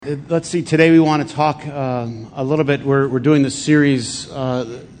Let's see, today we want to talk a little bit. We're doing this series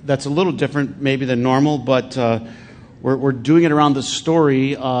that's a little different maybe than normal, but we're doing it around the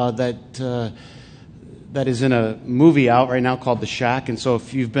story that is in a movie out right now called The Shack. And so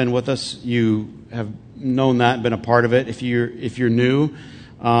if you've been with us, you have known that, been a part of it. If you're new,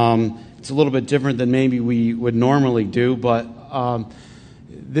 it's a little bit different than maybe we would normally do, but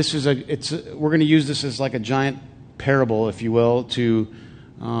this is we're going to use this as like a giant parable, if you will, to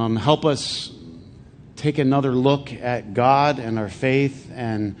help us take another look at God and our faith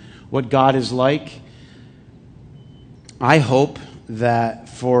and what God is like. I hope that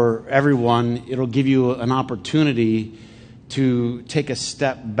for everyone, it'll give you an opportunity to take a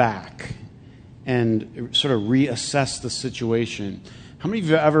step back and sort of reassess the situation. How many of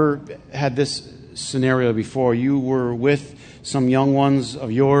you have ever had this scenario before? You were with some young ones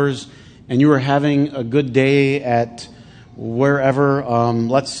of yours and you were having a good day at wherever,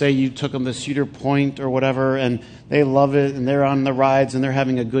 let's say you took them to Cedar Point or whatever, and they love it, and they're on the rides, and they're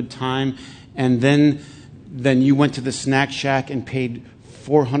having a good time, and then you went to the snack shack and paid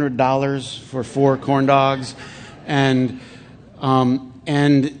 $400 for 4 corn dogs, and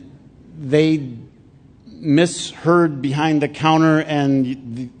they misheard behind the counter,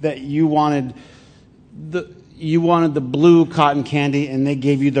 and that you wanted the blue cotton candy, and they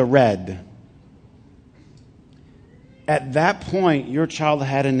gave you the red. At that point, your child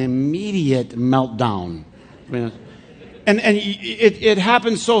had an immediate meltdown. And it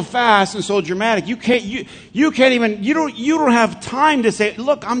happens so fast and so dramatic. You don't have time to say,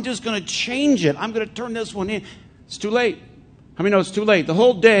 look, I'm just going to change it. I'm going to turn this one in. It's too late. How many know it's too late? The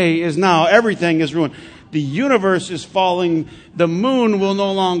whole day is now. Everything is ruined. The universe is falling. The moon will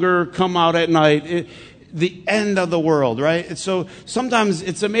no longer come out at night. The end of the world, right? And so sometimes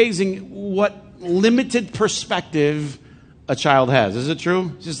it's amazing what limited perspective a child has. Is it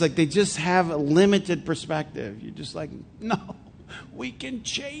true? It's just like they just have a limited perspective. You're just like, no, we can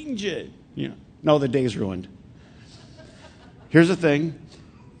change it. No, the day's ruined. Here's the thing.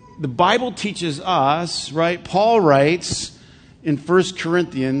 The Bible teaches us, right? Paul writes in 1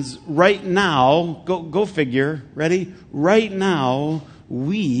 Corinthians, right now, go figure, ready? Right now,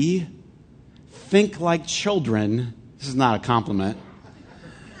 we think like children. This is not a compliment.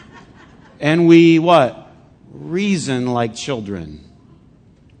 And we what? Reason like children.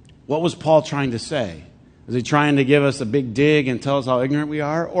 What was Paul trying to say? Was he trying to give us a big dig and tell us how ignorant we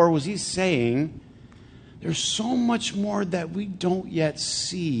are? Or was he saying there's so much more that we don't yet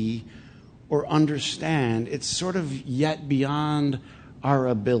see or understand? It's sort of yet beyond our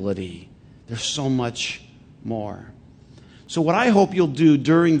ability. There's so much more. So what I hope you'll do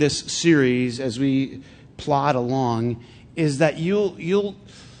during this series as we plod along is that you'll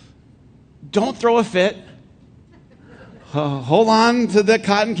don't throw a fit. Hold on to the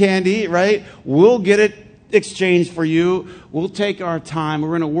cotton candy, right? We'll get it exchanged for you. We'll take our time. We're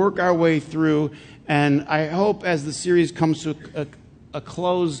going to work our way through. And I hope as the series comes to a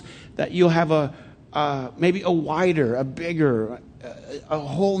close that you'll have maybe a wider, a bigger, a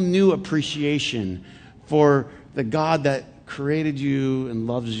whole new appreciation for the God that created you and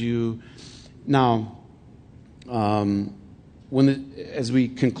loves you. Now, as we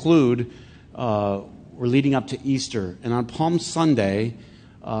conclude, we're leading up to Easter. And on Palm Sunday,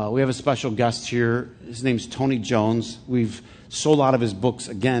 we have a special guest here. His name's Tony Jones. We've sold out of his books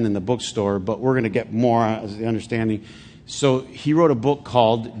again in the bookstore, but we're going to get more, as the understanding. So he wrote a book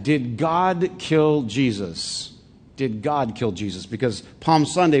called Did God Kill Jesus? Did God Kill Jesus? Because Palm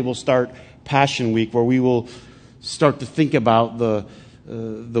Sunday will start Passion Week, where we will start to think about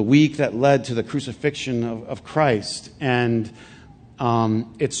the week that led to the crucifixion of Christ. And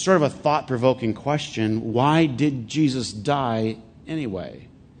it's sort of a thought-provoking question. Why did Jesus die anyway?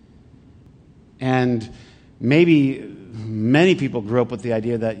 And maybe many people grew up with the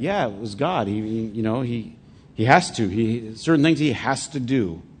idea that, yeah, it was God. He has to. Certain things he has to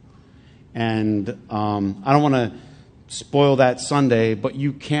do. And I don't want to spoil that Sunday, but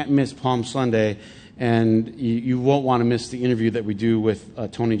you can't miss Palm Sunday, and you won't want to miss the interview that we do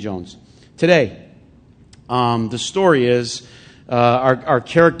with Tony Jones. Today, the story is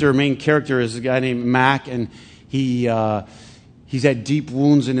our main character is a guy named Mac, and he's had deep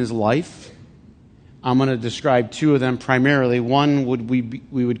wounds in his life. I'm going to describe 2 of them primarily. One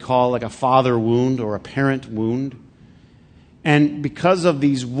we would call like a father wound or a parent wound. And because of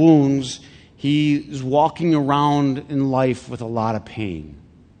these wounds, he is walking around in life with a lot of pain.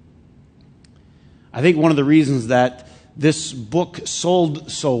 I think one of the reasons that this book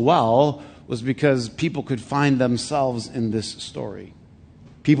sold so well was because people could find themselves in this story.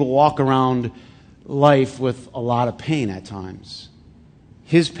 People walk around life with a lot of pain at times.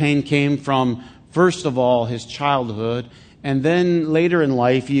 his pain came from, first of all, his childhood, and then later in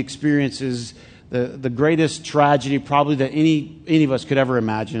life he experiences the greatest tragedy probably that any of us could ever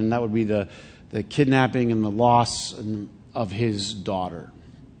imagine, and that would be the kidnapping and the loss of his daughter.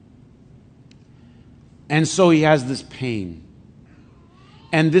 And so he has this pain.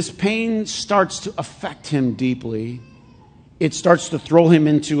 And this pain starts to affect him deeply. It starts to throw him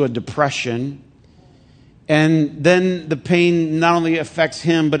into a depression. And then the pain not only affects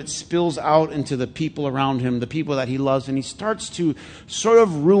him, but it spills out into the people around him, the people that he loves. And he starts to sort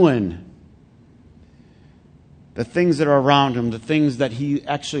of ruin the things that are around him, the things that he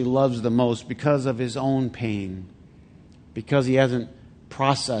actually loves the most because of his own pain, because he hasn't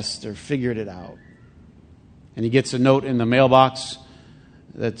processed or figured it out. And he gets a note in the mailbox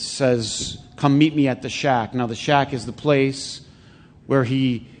that says, "Come meet me at the shack." Now, the shack is the place where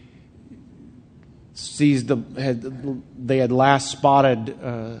he sees they had last spotted,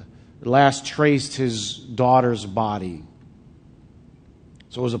 last traced his daughter's body.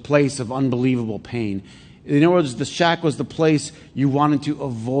 So it was a place of unbelievable pain. In other words, the shack was the place you wanted to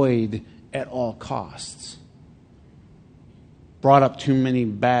avoid at all costs. Brought up too many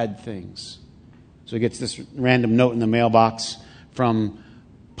bad things. So he gets this random note in the mailbox from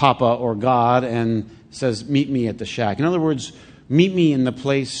Papa or God and says, "Meet me at the shack." In other words, meet me in the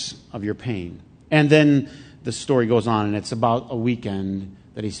place of your pain. And then the story goes on, and it's about a weekend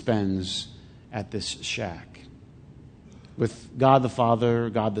that he spends at this shack with God the Father,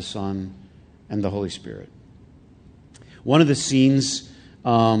 God the Son, and the Holy Spirit. One of the scenes,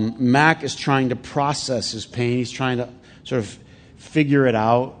 Mac is trying to process his pain. He's trying to sort of figure it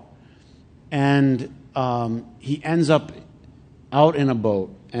out. And he ends up out in a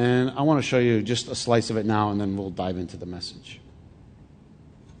boat. And I want to show you just a slice of it now, and then we'll dive into the message.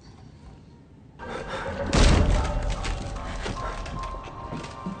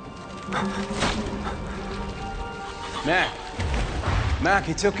 Mac,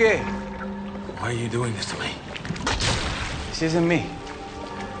 it's okay. Why are you doing this to me? This isn't me.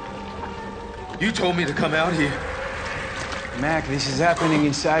 You told me to come out here. Mac, this is happening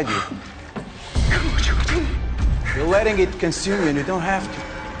inside you. You're letting it consume you, and you don't have to.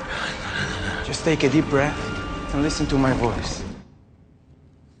 Just take a deep breath and listen to my voice.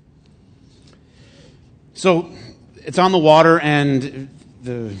 So it's on the water, and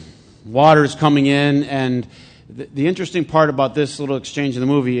the water is coming in, and the interesting part about this little exchange in the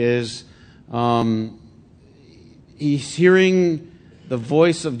movie is he's hearing the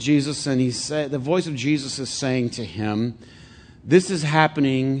voice of Jesus, and the voice of Jesus is saying to him, "This is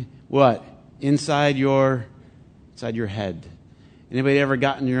happening, what? Inside your head." Anybody ever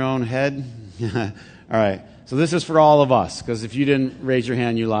got in your own head? All right. So this is for all of us, because if you didn't raise your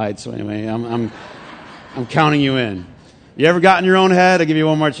hand, you lied. So anyway, I'm counting you in. You ever got in your own head? I'll give you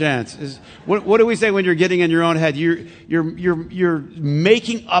one more chance. What do we say when you're getting in your own head? You're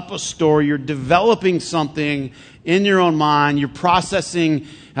making up a story. You're developing something in your own mind. You're processing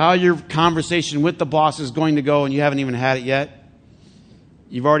how your conversation with the boss is going to go, and you haven't even had it yet.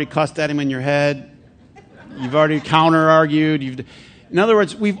 You've already cussed at him in your head. You've already counter-argued. In other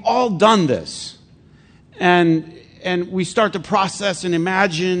words, we've all done this. And we start to process and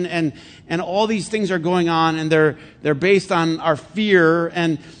imagine, and all these things are going on, and they're based on our fear.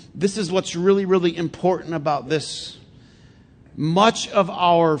 And this is what's really, really important about this. Much of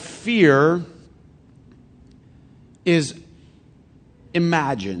our fear is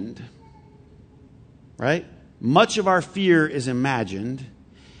imagined, right? Much of our fear is imagined,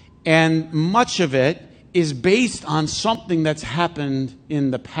 and much of it is based on something that's happened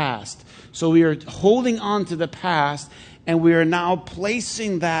in the past. So we are holding on to the past, and we are now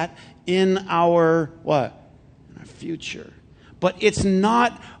placing that in our, what? In our future. But it's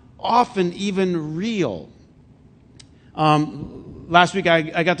not often even real. Last week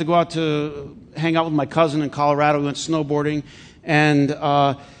I got to go out to hang out with my cousin in Colorado. We went snowboarding. And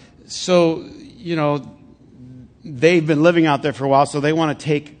so, they've been living out there for a while, so they want to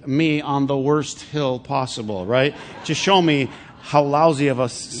take me on the worst hill possible, right? To show me how lousy of a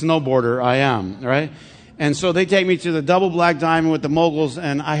snowboarder I am, right? And so they take me to the double black diamond with the moguls,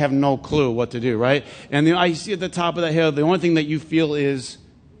 and I have no clue what to do, right? And I see at the top of the hill, the only thing that you feel is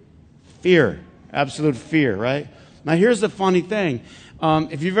fear, absolute fear, right? Now here's the funny thing.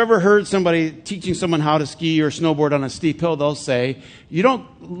 If you've ever heard somebody teaching someone how to ski or snowboard on a steep hill, they'll say, you don't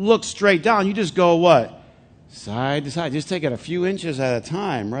look straight down, you just go what? Side to side. Just take it a few inches at a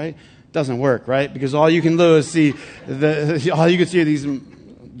time, right? Doesn't work, right? Because all you can do is see all you can see are these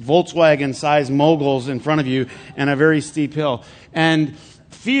Volkswagen-sized moguls in front of you and a very steep hill. And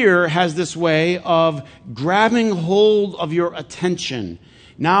fear has this way of grabbing hold of your attention.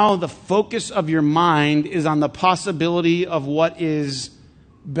 Now the focus of your mind is on the possibility of what is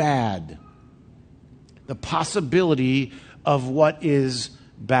bad. The possibility of what is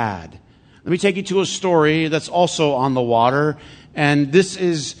bad. Let me take you to a story that's also on the water. And this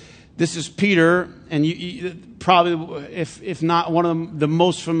is Peter, and you probably, if not one of the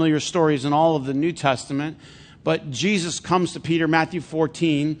most familiar stories in all of the New Testament. But Jesus comes to Peter, Matthew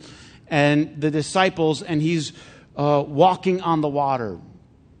 14, and the disciples, and he's walking on the water.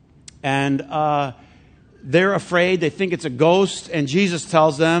 And they're afraid. They think it's a ghost. And Jesus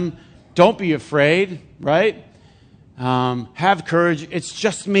tells them, don't be afraid, right? Have courage. It's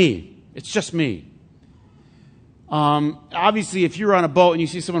just me. It's just me. Obviously, if you're on a boat and you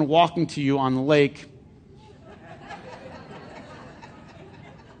see someone walking to you on the lake,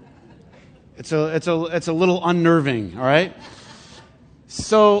 it's a little unnerving, all right?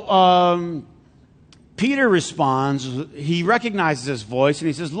 So Peter responds. He recognizes his voice and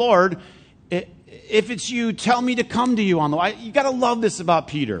he says, Lord, if it's you, tell me to come to you on the water. You got to love this about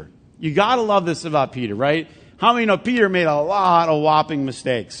Peter. You got to love this about Peter, right? How many know Peter made a lot of whopping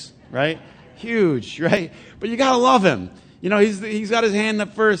mistakes, right? Huge, right? But you got to love him. You know, he's got his hand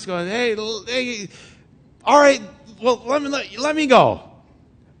up first going, hey, all right, well, let me go,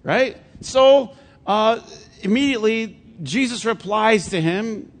 right? So immediately Jesus replies to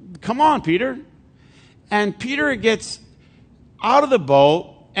him, come on, Peter. And Peter gets out of the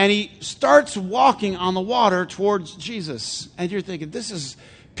boat and he starts walking on the water towards Jesus. And you're thinking,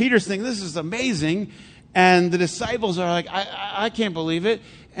 Peter's thinking, this is amazing. And the disciples are like, I can't believe it.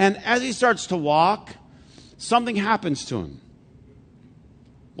 And as he starts to walk, something happens to him.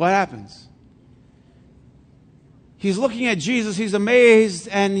 What happens? He's looking at Jesus, he's amazed,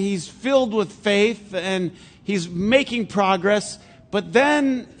 and he's filled with faith, and he's making progress. But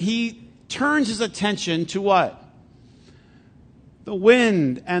then he turns his attention to what? The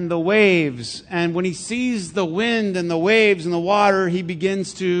wind and the waves. And when he sees the wind and the waves and the water, he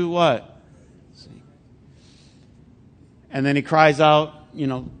begins to what? And then he cries out,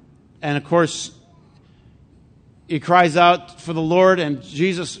 and of course, he cries out for the Lord, and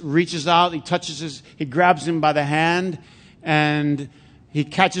Jesus reaches out, he grabs him by the hand, and he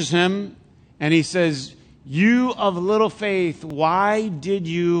catches him, and he says, you of little faith, why did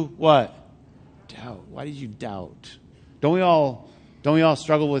you what? Doubt. Why did you doubt? Don't we all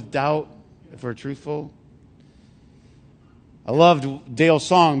struggle with doubt if we're truthful? I loved Dale's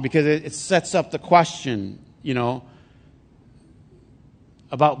song because it sets up the question,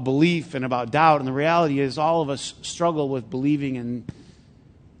 about belief and about doubt. And the reality is all of us struggle with believing, and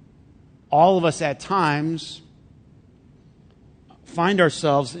all of us at times find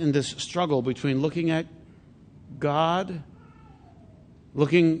ourselves in this struggle between looking at God,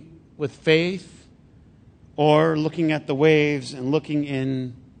 looking with faith, or looking at the waves and looking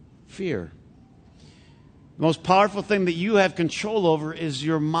in fear. The most powerful thing that you have control over is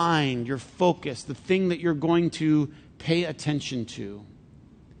your mind, your focus, the thing that you're going to pay attention to.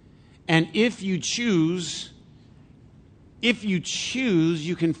 And if you choose,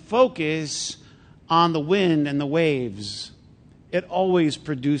 you can focus on the wind and the waves. It always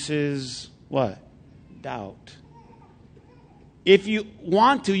produces what? Doubt. If you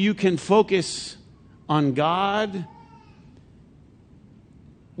want to, you can focus on God,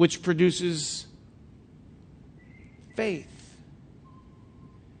 which produces faith.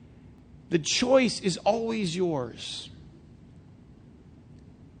 The choice is always yours.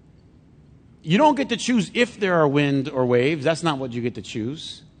 You don't get to choose if there are wind or waves. That's not what you get to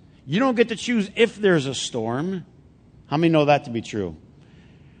choose. You don't get to choose if there's a storm. How many know that to be true?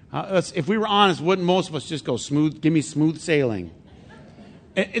 If we were honest, wouldn't most of us just go smooth? Give me smooth sailing.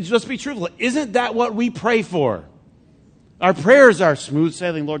 Let's be truthful. Isn't that what we pray for? Our prayers are smooth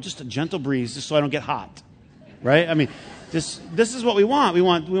sailing, Lord, just a gentle breeze, just so I don't get hot, right? I mean, this is what we want. We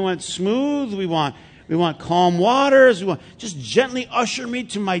want smooth. We want calm waters. We want just gently usher me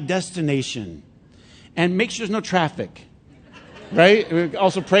to my destination, and make sure there's no traffic, right? We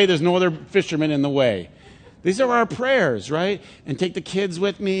also pray there's no other fishermen in the way. These are our prayers, right? And take the kids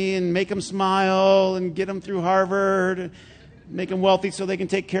with me and make them smile and get them through Harvard, make them wealthy so they can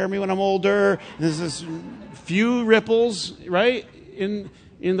take care of me when I'm older. And there's this few ripples, right, in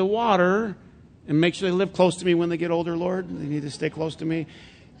the water, and make sure they live close to me when they get older, Lord. They need to stay close to me.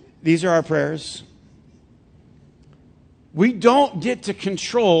 These are our prayers. We don't get to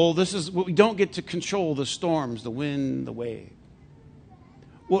control, we don't get to control the storms, the wind, the wave.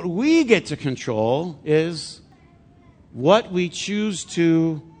 What we get to control is what we choose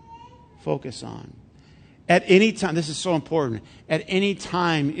to focus on. At any time, this is so important, at any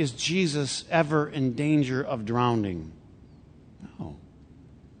time is Jesus ever in danger of drowning? No.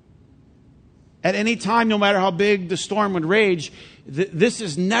 At any time, no matter how big the storm would rage, this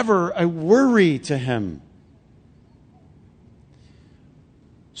is never a worry to him.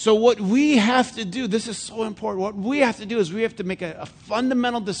 So what we have to do, this is so important, what we have to do is we have to make a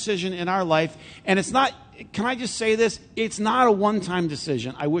fundamental decision in our life. And it's not, can I just say this? It's not a one-time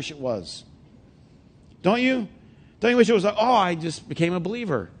decision. I wish it was. Don't you? Don't you wish it was like, oh, I just became a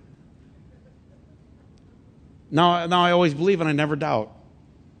believer. Now I always believe and I never doubt.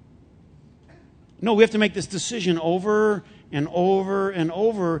 No, we have to make this decision over and over and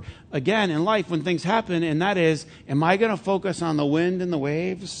over again in life when things happen, and that is, am I going to focus on the wind and the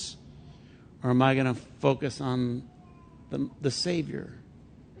waves, or am I going to focus on the Savior?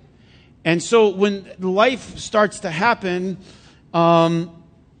 And so when life starts to happen, the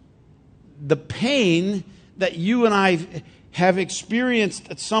pain that you and I have experienced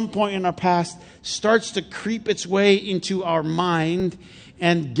at some point in our past starts to creep its way into our mind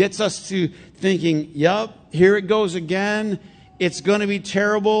and gets us to thinking, yep, here it goes again. It's going to be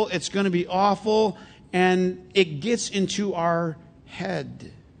terrible. It's going to be awful. And it gets into our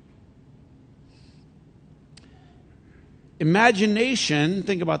head. Imagination,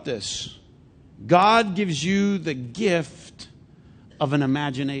 think about this. God gives you the gift of an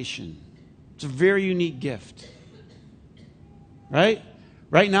imagination. It's a very unique gift. Right?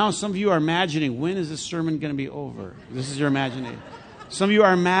 Right now, some of you are imagining, when is this sermon going to be over? This is your imagination. Some of you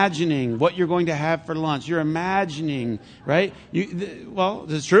are imagining what you're going to have for lunch. You're imagining, right? Well,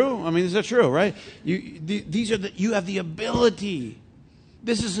 this is true. I mean, this is true, right? You have the ability.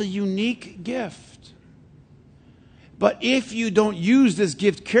 This is a unique gift. But if you don't use this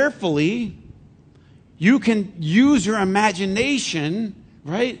gift carefully, you can use your imagination,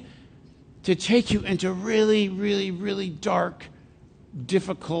 right, to take you into really, really, really dark,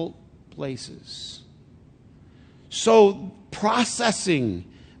 difficult places. So processing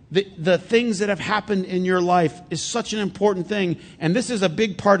the things that have happened in your life is such an important thing. And this is a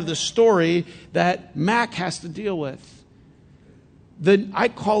big part of the story that Mac has to deal with. I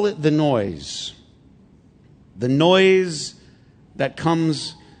call it the noise. The noise that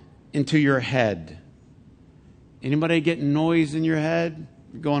comes into your head. Anybody get noise in your head?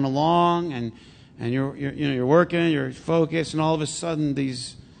 You're going along and you're working, you're focused, and all of a sudden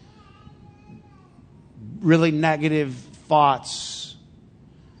these really negative thoughts.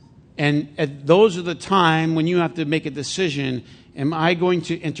 And those are the time when you have to make a decision. Am I going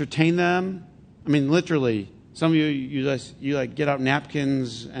to entertain them? I mean, literally, some of you like get out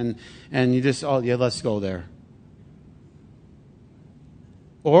napkins and you just, oh yeah, let's go there.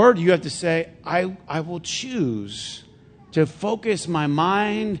 Or do you have to say, I will choose to focus my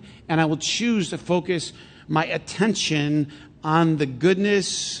mind, and I will choose to focus my attention on the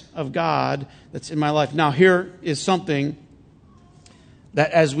goodness of God that's in my life. Now, here is something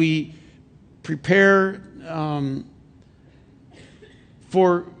that as we prepare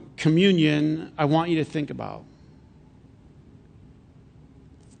for communion, I want you to think about.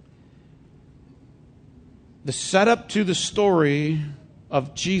 The setup to the story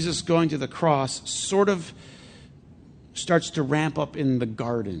of Jesus going to the cross sort of starts to ramp up in the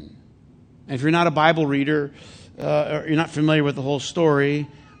garden. And if you're not a Bible reader, or you're not familiar with the whole story,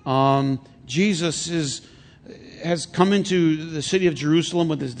 Jesus has come into the city of Jerusalem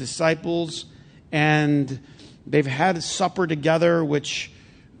with his disciples, and they've had supper together, which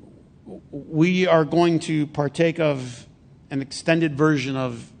we are going to partake of an extended version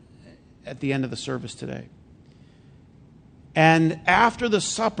of at the end of the service today. And after the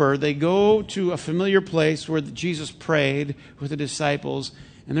supper, they go to a familiar place where Jesus prayed with the disciples,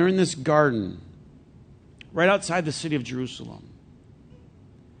 and they're in this garden right outside the city of Jerusalem.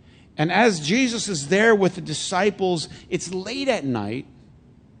 And as Jesus is there with the disciples, it's late at night.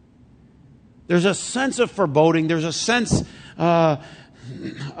 There's a sense of foreboding. There's a sense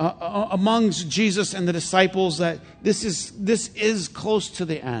amongst Jesus and the disciples that this is close to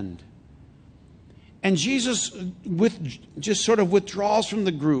the end. And Jesus just sort of withdraws from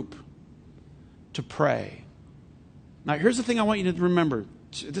the group to pray. Now, here's the thing I want you to remember.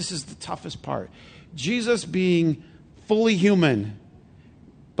 This is the toughest part. Jesus being fully human,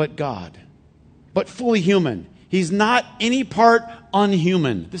 but God. But fully human. He's not any part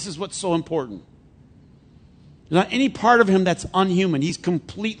unhuman. This is what's so important. There's not any part of him that's unhuman. He's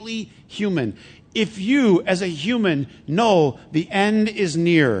completely human. If you, as a human, know the end is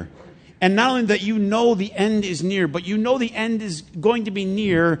near, and not only that you know the end is near, but you know the end is going to be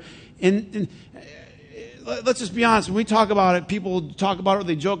near. And let's just be honest. When we talk about it, people talk about it, or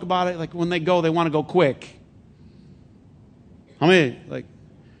they joke about it. Like when they go, they want to go quick. How many? Like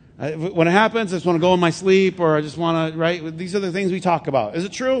when it happens, I just want to go in my sleep, or I just want to, right? These are the things we talk about. Is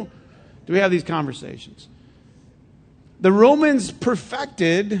it true? Do we have these conversations? The Romans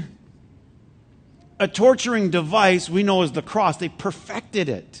perfected a torturing device we know as the cross. They perfected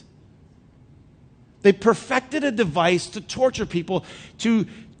it. They perfected a device to torture people, to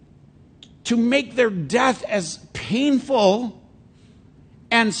make their death as painful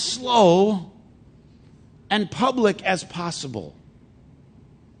and slow and public as possible.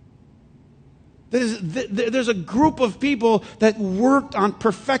 There's a group of people that worked on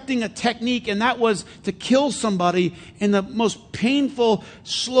perfecting a technique, and that was to kill somebody in the most painful,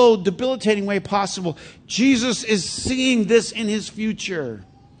 slow, debilitating way possible. Jesus is seeing this in his future,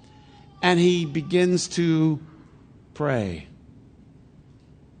 and he begins to pray.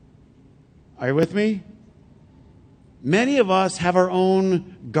 Are you with me? Many of us have our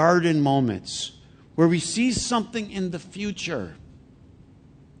own garden moments where we see something in the future.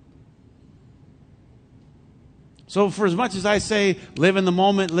 So for as much as I say, live in the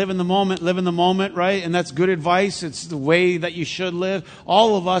moment, live in the moment, live in the moment, right? And that's good advice. It's the way that you should live.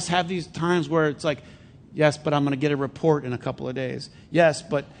 All of us have these times where it's like, yes, but I'm going to get a report in a couple of days. Yes,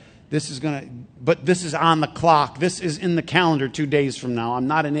 but this is on the clock. This is in the calendar 2 days from now. I'm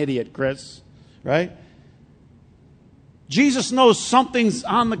not an idiot, Chris, right? Jesus knows something's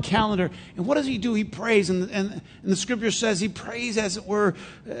on the calendar. And what does he do? He prays. And the scripture says he prays as it were,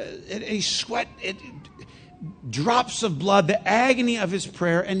 a sweat, drops of blood, the agony of his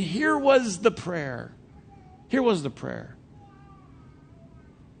prayer. And here was the prayer. Here was the prayer.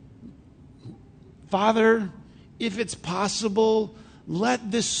 Father, if it's possible,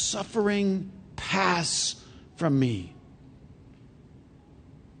 let this suffering pass from me.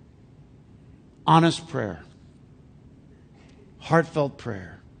 Honest prayer. Heartfelt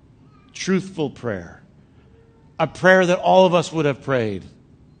prayer. Truthful prayer. A prayer that all of us would have prayed.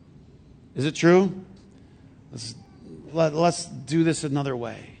 Is it true? Let's do this another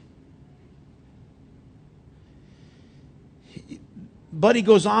way. But he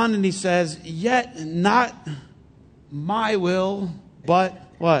goes on and he says, yet not my will, but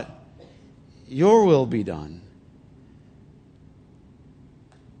what? Your will be done.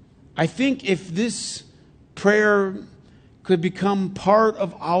 I think if this prayer could become part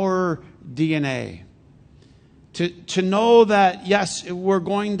of our DNA, to know that, yes, we're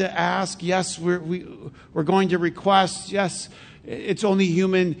going to ask, yes, we're going to request, yes, it's only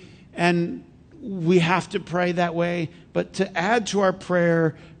human, and we have to pray that way, but to add to our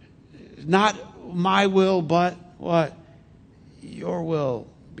prayer, not my will, but what? Your will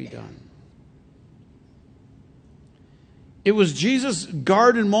be done. It was Jesus'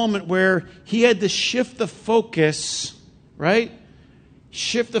 garden moment where he had to shift the focus, right?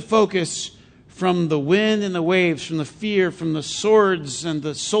 Shift the focus from the wind and the waves, from the fear, from the swords and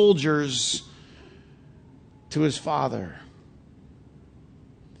the soldiers to his Father.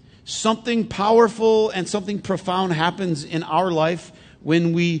 Something powerful and something profound happens in our life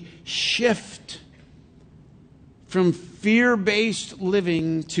when we shift from fear-based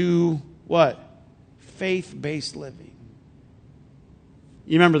living to what? Faith-based living.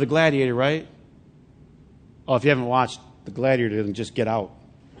 You remember The Gladiator, right? Oh, if you haven't watched The Gladiator, then just get out.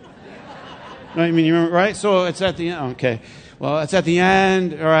 I mean, you remember, right? So it's at the end. Okay. Well, it's at the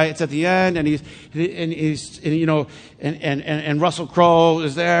end. All right. It's at the end, and Russell Crowe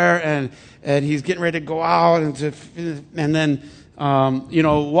is there, and he's getting ready to go out, and then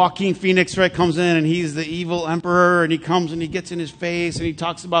Joaquin Phoenix, right, comes in, and he's the evil emperor, and he comes and he gets in his face, and he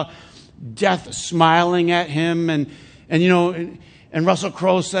talks about death smiling at him, and Russell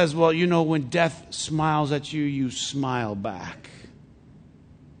Crowe says, well, when death smiles at you, you smile back.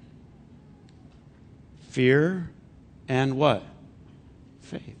 Fear and what?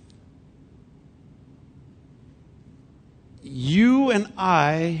 Faith. You and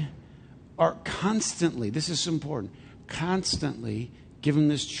I are constantly, this is important, constantly given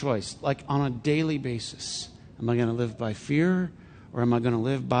this choice, like on a daily basis. Am I going to live by fear or am I going to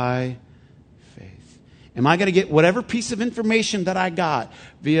live by faith? Am I going to get whatever piece of information that I got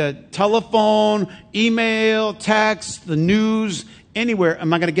via telephone, email, text, the news, anywhere?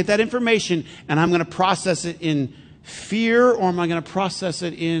 Am I going to get that information and I'm going to process it in fear, or am I going to process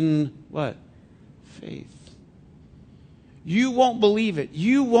it in what? Faith. You won't believe it.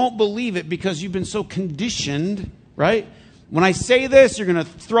 You won't believe it because you've been so conditioned, right? When I say this, you're going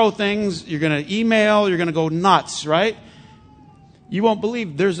to throw things, you're going to email, you're going to go nuts, right? You won't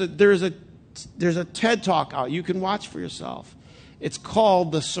believe. There's a TED Talk out. You can watch for yourself. It's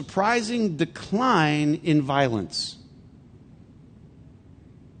called The Surprising Decline in Violence.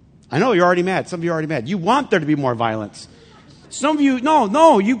 I know you're already mad. Some of you are already mad. You want there to be more violence. Some of you,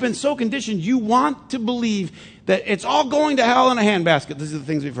 no, you've been so conditioned. You want to believe That it's all going to hell in a handbasket. These are the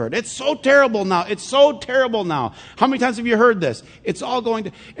things we've heard. It's so terrible now. It's so terrible now. How many times have you heard this? It's all going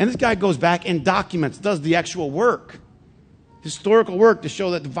to... And this guy goes back and documents, does the actual work. Historical work to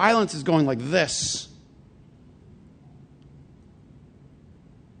show that the violence is going like this.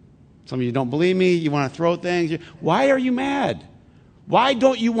 Some of you don't believe me. You want to throw things. Why are you mad? Why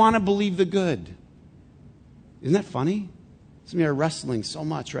don't you want to believe the good? Isn't that funny? Some of you are wrestling so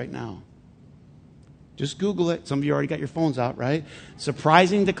much right now. Just Google it. Some of you already got your phones out, right?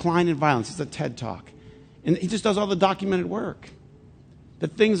 Surprising decline in violence. It's a TED Talk. And he just does all the documented work.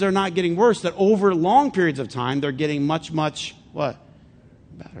 That things are not getting worse. That over long periods of time, they're getting much, much, what?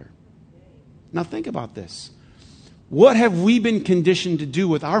 Better. Now think about this. What have we been conditioned to do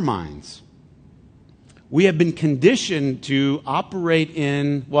with our minds? We have been conditioned to operate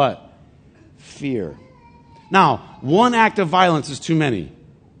in what? Fear. Now, one act of violence is too many.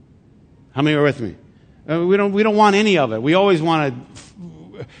 How many are with me? We don't want any of it. We always want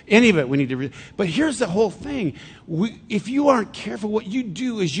any of it. We need to. But here's the whole thing. If you aren't careful, what you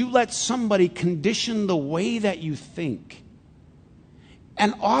do is you let somebody condition the way that you think.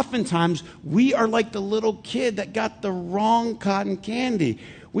 And oftentimes, we are like the little kid that got the wrong cotton candy.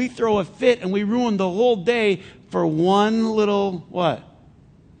 We throw a fit and we ruin the whole day for one little, what?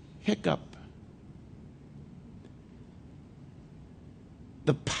 Hiccup.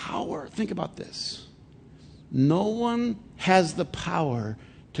 The power, think about this. No one has the power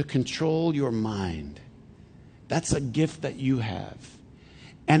to control your mind. That's a gift that you have.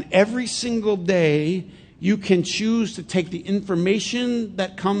 And every single day, you can choose to take the information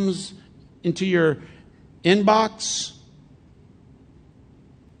that comes into your inbox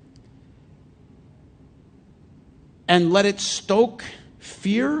and let it stoke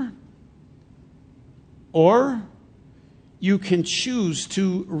fear, or you can choose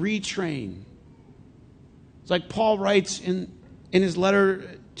to retrain. It's like Paul writes in his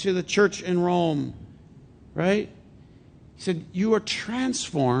letter to the church in Rome, right? He said, you are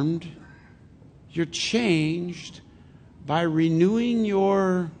transformed, you're changed by renewing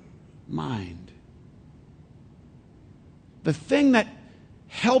your mind. The thing that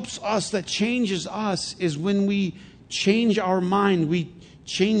helps us, that changes us, is when we change our mind, we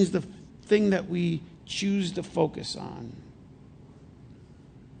change the thing that we choose to focus on.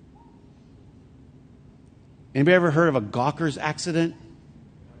 Anybody ever heard of a Gawker's accident?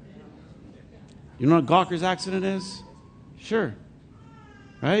 You know what a Gawker's accident is? Sure.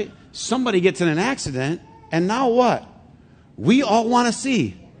 Right? Somebody gets in an accident, and now what? We all want to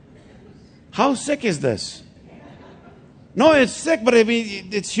see. How sick is this? No, it's sick, but I mean,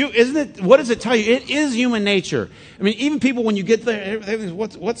 isn't it? What does it tell you? It is human nature. I mean, even people, when you get there,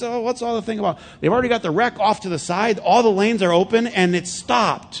 what's all the thing about? They've already got the wreck off to the side. All the lanes are open, and it's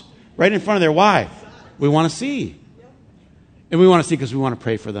stopped right in front of there. Why? We want to see. And we want to see because we want to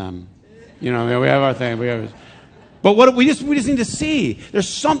pray for them. You know, we have our thing. But what we just need to see.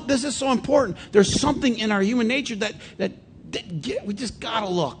 This is so important. There's something in our human nature that we just got to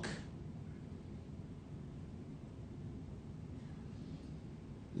look.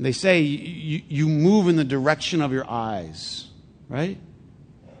 And they say you move in the direction of your eyes, right?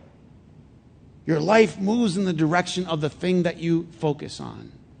 Your life moves in the direction of the thing that you focus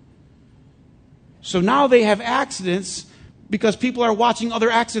on. So now they have accidents because people are watching other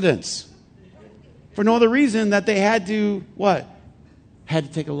accidents. For no other reason that they had to, what? Had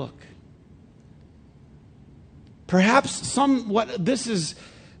to take a look. Perhaps what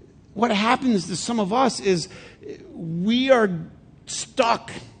happens to some of us is we are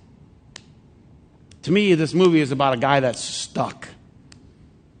stuck. To me, this movie is about a guy that's stuck.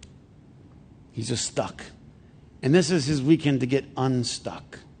 He's just stuck. And this is his weekend to get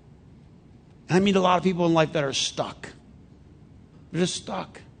unstuck. And I meet a lot of people in life that are stuck. They're just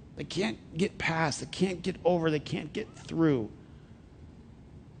stuck. They can't get past. They can't get over. They can't get through.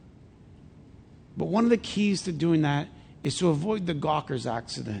 But one of the keys to doing that is to avoid the Gawker's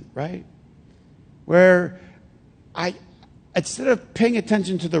accident, right? Where instead of paying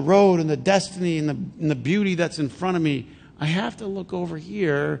attention to the road and the destiny and the beauty that's in front of me, I have to look over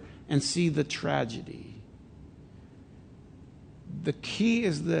here and see the tragedy. The key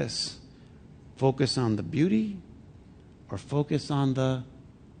is this. Focus on the beauty or focus on the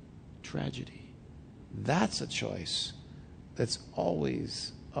tragedy. That's a choice that's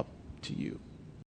always up to you.